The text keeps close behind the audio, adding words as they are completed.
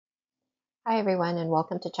Hi everyone, and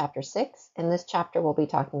welcome to Chapter 6. In this chapter, we'll be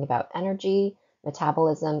talking about energy,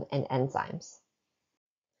 metabolism, and enzymes.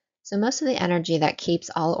 So most of the energy that keeps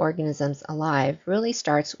all organisms alive really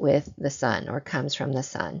starts with the sun or comes from the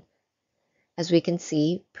sun. As we can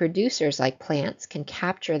see, producers like plants can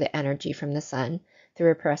capture the energy from the sun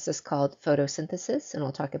through a process called photosynthesis, and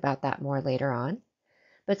we'll talk about that more later on.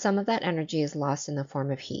 But some of that energy is lost in the form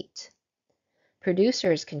of heat.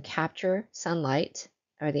 Producers can capture sunlight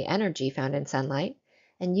or the energy found in sunlight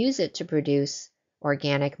and use it to produce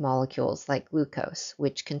organic molecules like glucose,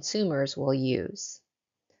 which consumers will use.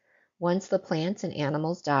 Once the plants and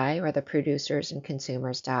animals die, or the producers and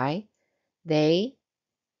consumers die, they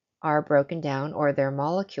are broken down, or their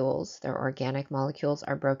molecules, their organic molecules,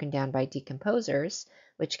 are broken down by decomposers,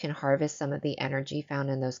 which can harvest some of the energy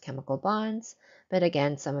found in those chemical bonds, but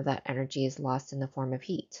again, some of that energy is lost in the form of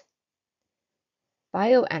heat.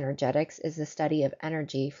 Bioenergetics is the study of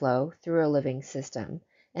energy flow through a living system,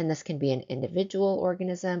 and this can be an individual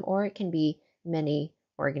organism or it can be many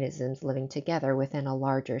organisms living together within a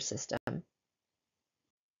larger system.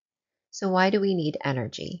 So why do we need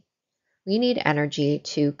energy? We need energy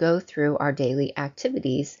to go through our daily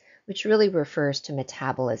activities, which really refers to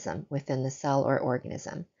metabolism within the cell or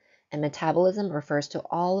organism. And metabolism refers to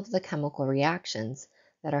all of the chemical reactions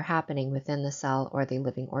that are happening within the cell or the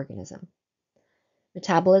living organism.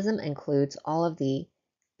 Metabolism includes all of the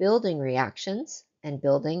building reactions, and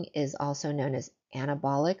building is also known as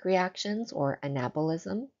anabolic reactions or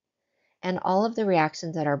anabolism, and all of the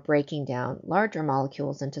reactions that are breaking down larger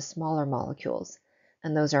molecules into smaller molecules,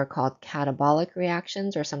 and those are called catabolic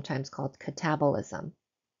reactions or sometimes called catabolism.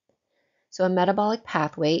 So a metabolic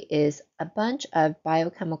pathway is a bunch of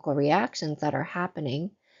biochemical reactions that are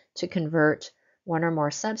happening to convert one or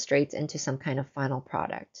more substrates into some kind of final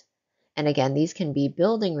product. And again, these can be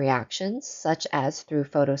building reactions, such as through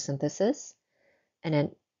photosynthesis. And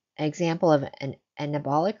an example of an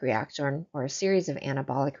anabolic reaction or a series of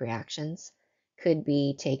anabolic reactions could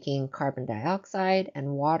be taking carbon dioxide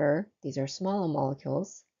and water, these are smaller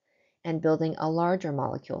molecules, and building a larger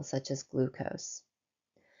molecule, such as glucose.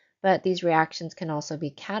 But these reactions can also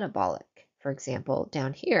be catabolic. For example,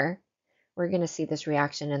 down here, we're going to see this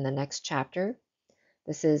reaction in the next chapter.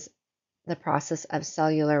 This is the process of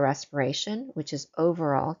cellular respiration, which is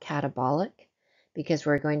overall catabolic, because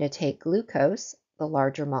we're going to take glucose, the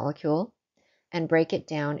larger molecule, and break it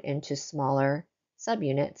down into smaller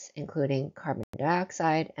subunits, including carbon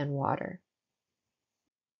dioxide and water.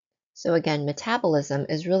 So again, metabolism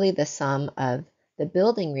is really the sum of the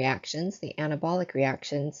building reactions, the anabolic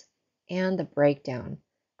reactions, and the breakdown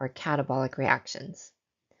or catabolic reactions.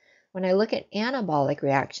 When I look at anabolic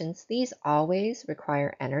reactions, these always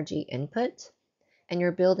require energy input, and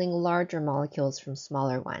you're building larger molecules from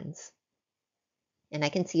smaller ones. And I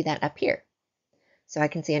can see that up here. So I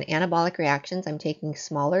can see in anabolic reactions, I'm taking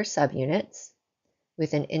smaller subunits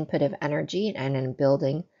with an input of energy, and I'm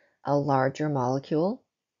building a larger molecule.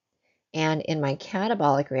 And in my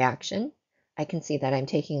catabolic reaction, I can see that I'm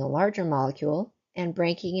taking a larger molecule and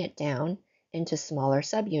breaking it down into smaller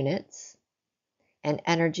subunits, and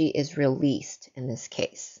energy is released in this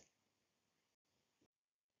case.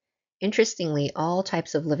 Interestingly, all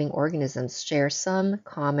types of living organisms share some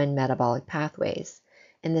common metabolic pathways,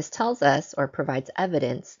 and this tells us or provides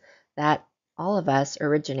evidence that all of us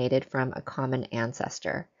originated from a common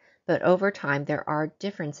ancestor. But over time, there are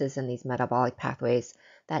differences in these metabolic pathways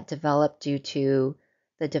that develop due to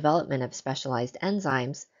the development of specialized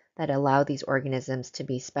enzymes that allow these organisms to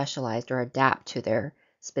be specialized or adapt to their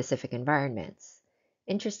specific environments.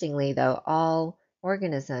 Interestingly, though, all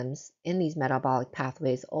organisms in these metabolic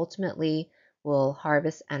pathways ultimately will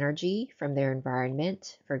harvest energy from their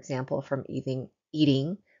environment, for example, from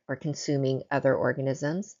eating or consuming other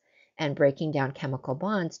organisms, and breaking down chemical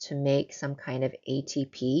bonds to make some kind of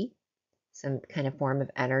ATP, some kind of form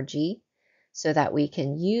of energy, so that we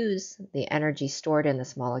can use the energy stored in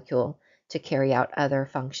this molecule to carry out other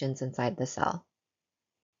functions inside the cell.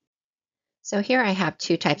 So here I have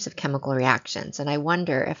two types of chemical reactions, and I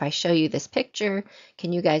wonder if I show you this picture,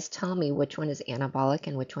 can you guys tell me which one is anabolic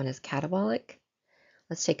and which one is catabolic?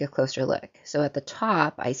 Let's take a closer look. So at the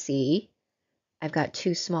top, I see I've got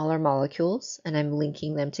two smaller molecules, and I'm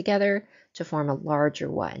linking them together to form a larger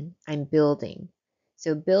one. I'm building.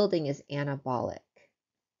 So building is anabolic.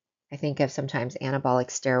 I think of sometimes anabolic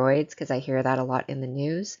steroids because I hear that a lot in the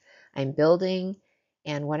news. I'm building,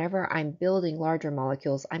 and whenever I'm building larger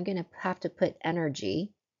molecules, I'm going to have to put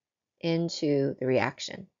energy into the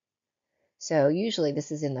reaction. So usually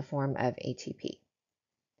this is in the form of ATP.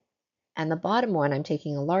 And the bottom one, I'm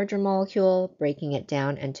taking a larger molecule, breaking it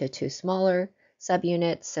down into two smaller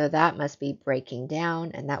subunits, so that must be breaking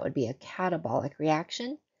down, and that would be a catabolic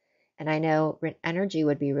reaction. And I know energy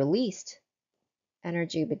would be released.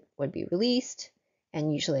 Energy would be released,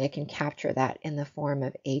 and usually I can capture that in the form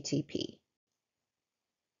of ATP.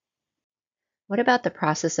 What about the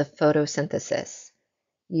process of photosynthesis?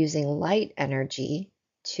 Using light energy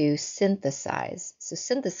to synthesize. So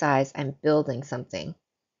synthesize, I'm building something.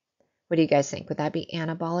 What do you guys think? Would that be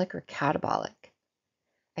anabolic or catabolic?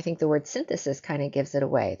 I think the word synthesis kind of gives it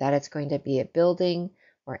away, that it's going to be a building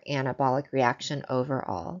or anabolic reaction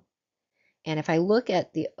overall. And if I look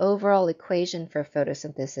at the overall equation for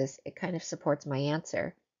photosynthesis, it kind of supports my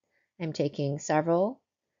answer. I'm taking several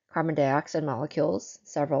carbon dioxide molecules,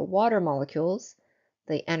 several water molecules,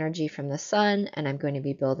 the energy from the sun, and I'm going to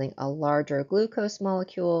be building a larger glucose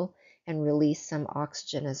molecule and release some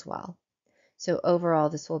oxygen as well. So overall,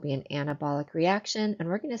 this will be an anabolic reaction, and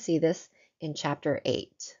we're going to see this in Chapter 8.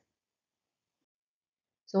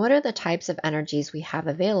 So what are the types of energies we have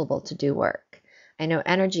available to do work? I know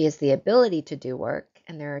energy is the ability to do work,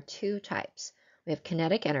 and there are two types. We have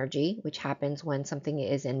kinetic energy, which happens when something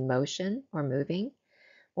is in motion or moving,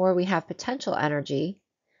 or we have potential energy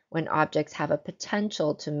when objects have a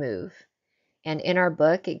potential to move. And in our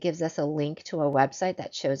book, it gives us a link to a website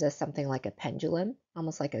that shows us something like a pendulum,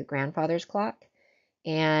 almost like a grandfather's clock.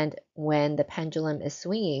 And when the pendulum is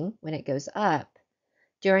swinging, when it goes up,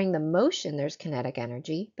 during the motion there's kinetic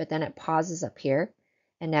energy, but then it pauses up here,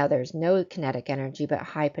 and now there's no kinetic energy but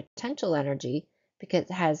high potential energy because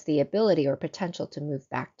it has the ability or potential to move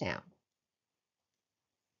back down.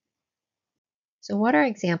 So what are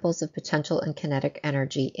examples of potential and kinetic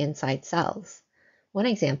energy inside cells? One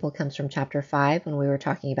example comes from Chapter 5 when we were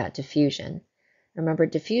talking about diffusion. Remember,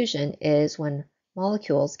 diffusion is when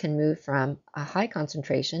molecules can move from a high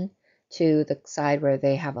concentration to the side where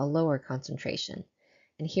they have a lower concentration.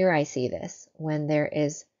 And here I see this. When there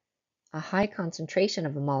is a high concentration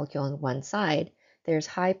of a molecule on one side, there's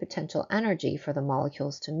high potential energy for the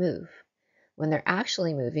molecules to move. When they're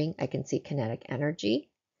actually moving, I can see kinetic energy.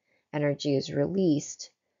 Energy is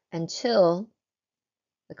released until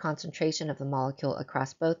the concentration of the molecule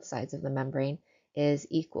across both sides of the membrane is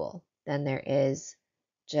equal. Then there is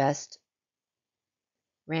just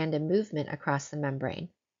random movement across the membrane.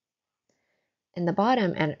 In the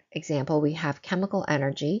bottom example, we have chemical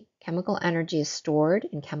energy. Chemical energy is stored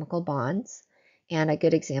in chemical bonds. And a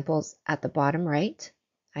good example is at the bottom right.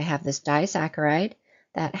 I have this disaccharide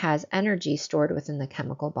that has energy stored within the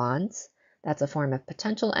chemical bonds. That's a form of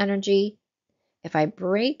potential energy. If I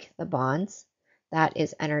break the bonds, that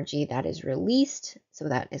is energy that is released, so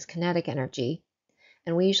that is kinetic energy.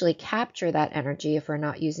 And we usually capture that energy if we're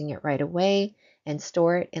not using it right away and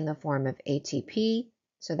store it in the form of ATP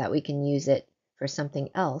so that we can use it for something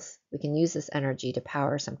else. We can use this energy to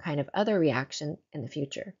power some kind of other reaction in the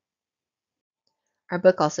future. Our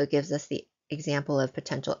book also gives us the example of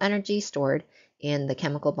potential energy stored in the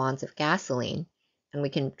chemical bonds of gasoline, and we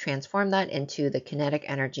can transform that into the kinetic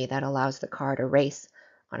energy that allows the car to race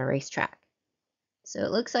on a racetrack. So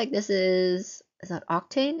it looks like this is that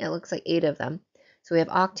octane? It looks like 8 of them. So we have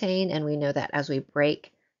octane, and we know that as we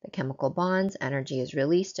break the chemical bonds, energy is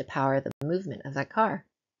released to power the movement of that car.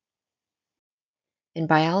 In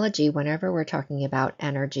biology, whenever we're talking about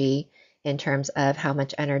energy in terms of how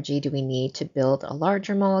much energy do we need to build a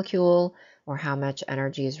larger molecule, or how much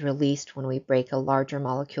energy is released when we break a larger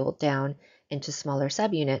molecule down into smaller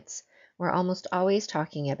subunits, we're almost always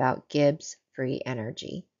talking about Gibbs free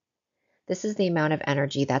energy. This is the amount of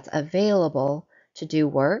energy that's available to do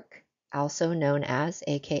work, also known as,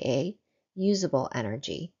 aka, usable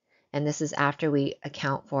energy. And this is after we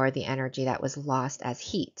account for the energy that was lost as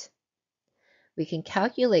heat. We can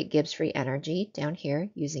calculate Gibbs free energy down here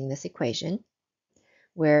using this equation,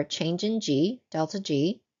 where change in G, delta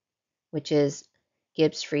G, which is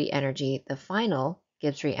Gibbs free energy, the final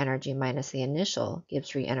Gibbs free energy minus the initial Gibbs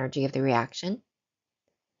free energy of the reaction,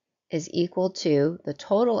 is equal to the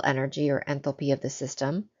total energy or enthalpy of the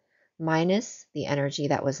system minus the energy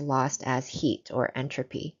that was lost as heat or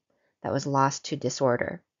entropy, that was lost to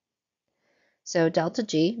disorder. So delta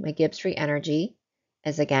G, my Gibbs free energy,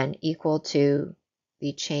 is again equal to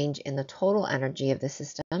the change in the total energy of the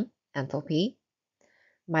system, enthalpy,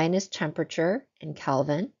 minus temperature in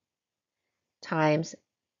Kelvin, times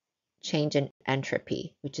change in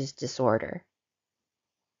entropy, which is disorder.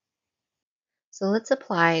 So let's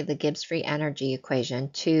apply the Gibbs free energy equation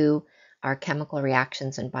to our chemical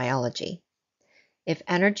reactions in biology. If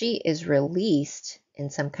energy is released in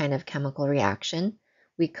some kind of chemical reaction,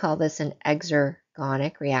 we call this an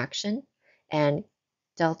exergonic reaction, and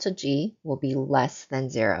delta G will be less than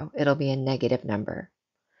 0. It'll be a negative number.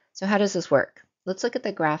 So how does this work? let's look at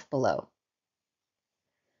the graph below.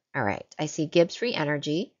 All right, I see Gibbs free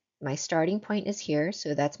energy. My starting point is here,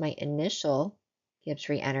 so that's my initial Gibbs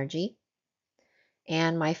free energy.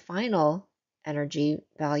 And my final energy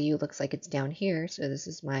value looks like it's down here, so this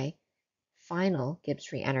is my final Gibbs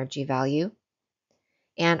free energy value.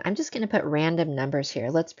 And I'm just going to put random numbers here.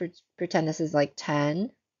 Let's pretend this is like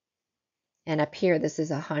 10, and up here this is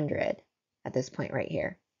 100 at this point right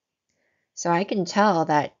here. So I can tell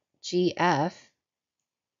that GF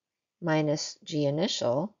minus G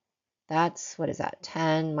initial, that's, what is that,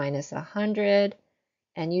 10 minus 100,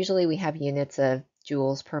 and usually we have units of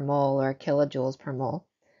joules per mole or kilojoules per mole,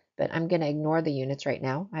 but I'm going to ignore the units right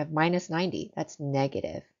now. I have minus 90, that's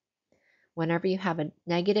negative. Whenever you have a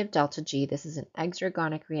negative delta G, this is an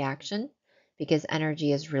exergonic reaction because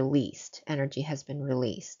energy is released. Energy has been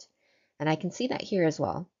released. And I can see that here as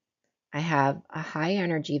well. I have a high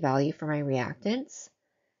energy value for my reactants.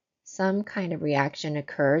 Some kind of reaction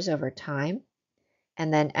occurs over time,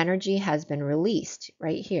 and then energy has been released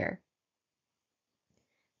right here.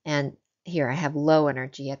 And here I have low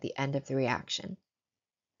energy at the end of the reaction.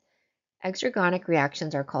 Exergonic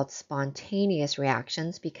reactions are called spontaneous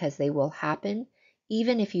reactions because they will happen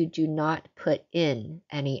even if you do not put in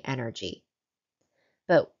any energy.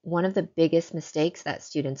 But one of the biggest mistakes that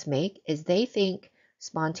students make is they think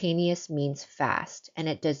spontaneous means fast, and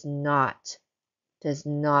it does not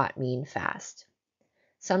mean fast.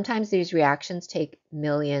 Sometimes these reactions take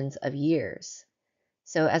millions of years.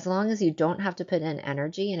 So as long as you don't have to put in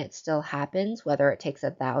energy and it still happens, whether it takes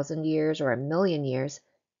 1,000 years or 1,000,000 years,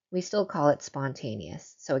 we still call it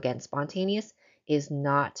spontaneous. So again, spontaneous does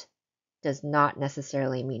not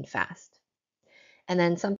necessarily mean fast. And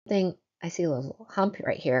then something, I see a little hump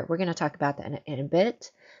right here. We're going to talk about that in a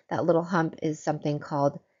bit. That little hump is something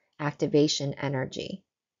called activation energy.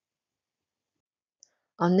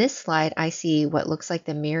 On this slide, I see what looks like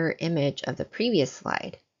the mirror image of the previous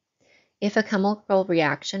slide. If a chemical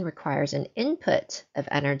reaction requires an input of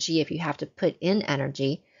energy, if you have to put in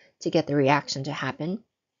energy to get the reaction to happen,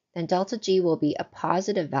 then delta G will be a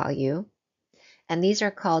positive value, and these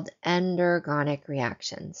are called endergonic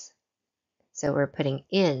reactions. So we're putting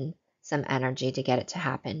in some energy to get it to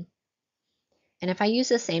happen. And if I use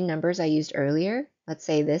the same numbers I used earlier, let's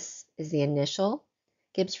say this is the initial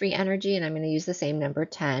Gibbs free energy, and I'm going to use the same number,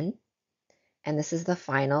 10. And this is the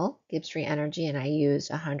final Gibbs free energy, and I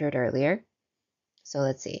used 100 earlier. So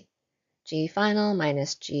let's see. G final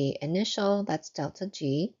minus G initial, that's delta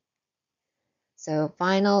G. So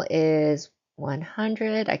final is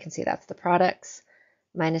 100. I can see that's the products.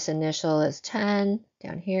 Minus initial is 10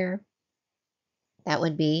 down here. That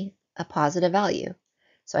would be a positive value.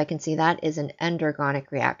 So I can see that is an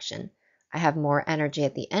endergonic reaction. I have more energy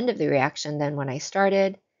at the end of the reaction than when I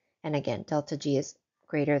started. And again, delta G is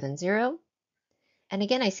greater than 0. And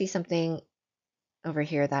again, I see something over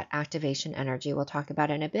here, that activation energy we'll talk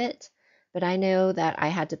about in a bit. But I know that I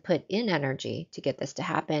had to put in energy to get this to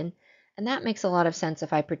happen. And that makes a lot of sense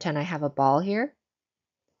if I pretend I have a ball here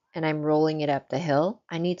and I'm rolling it up the hill.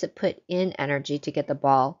 I need to put in energy to get the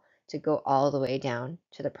ball to go all the way down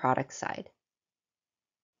to the product side.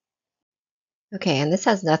 Okay, and this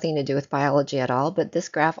has nothing to do with biology at all, but this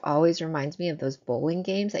graph always reminds me of those bowling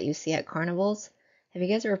games that you see at carnivals. Have you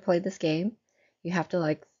guys ever played this game? You have to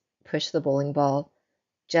like push the bowling ball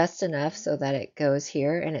just enough so that it goes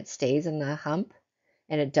here and it stays in the hump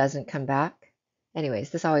and it doesn't come back. Anyways,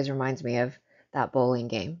 this always reminds me of that bowling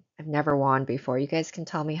game. I've never won before. You guys can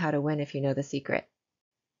tell me how to win if you know the secret.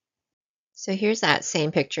 So here's that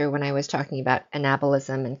same picture when I was talking about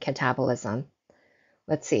anabolism and catabolism.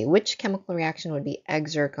 Let's see, which chemical reaction would be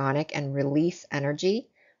exergonic and release energy,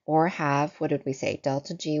 or have, what did we say,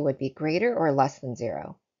 delta G would be greater or less than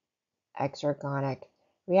 0? Exergonic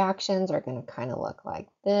reactions are going to kind of look like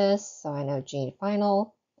this. So I know G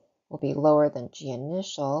final will be lower than G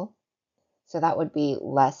initial. So that would be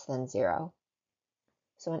less than 0.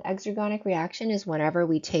 So an exergonic reaction is whenever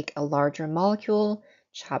we take a larger molecule,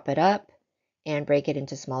 chop it up, and break it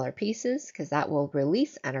into smaller pieces, because that will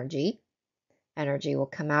release energy. Energy will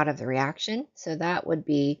come out of the reaction. So that would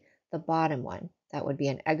be the bottom one. That would be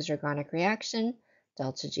an exergonic reaction.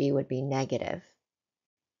 Delta G would be negative.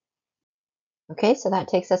 Okay, so that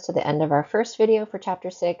takes us to the end of our first video for Chapter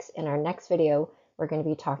 6. In our next video, we're going to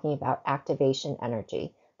be talking about activation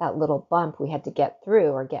energy, that little bump we had to get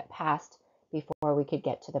through or get past before we could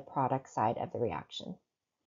get to the product side of the reaction.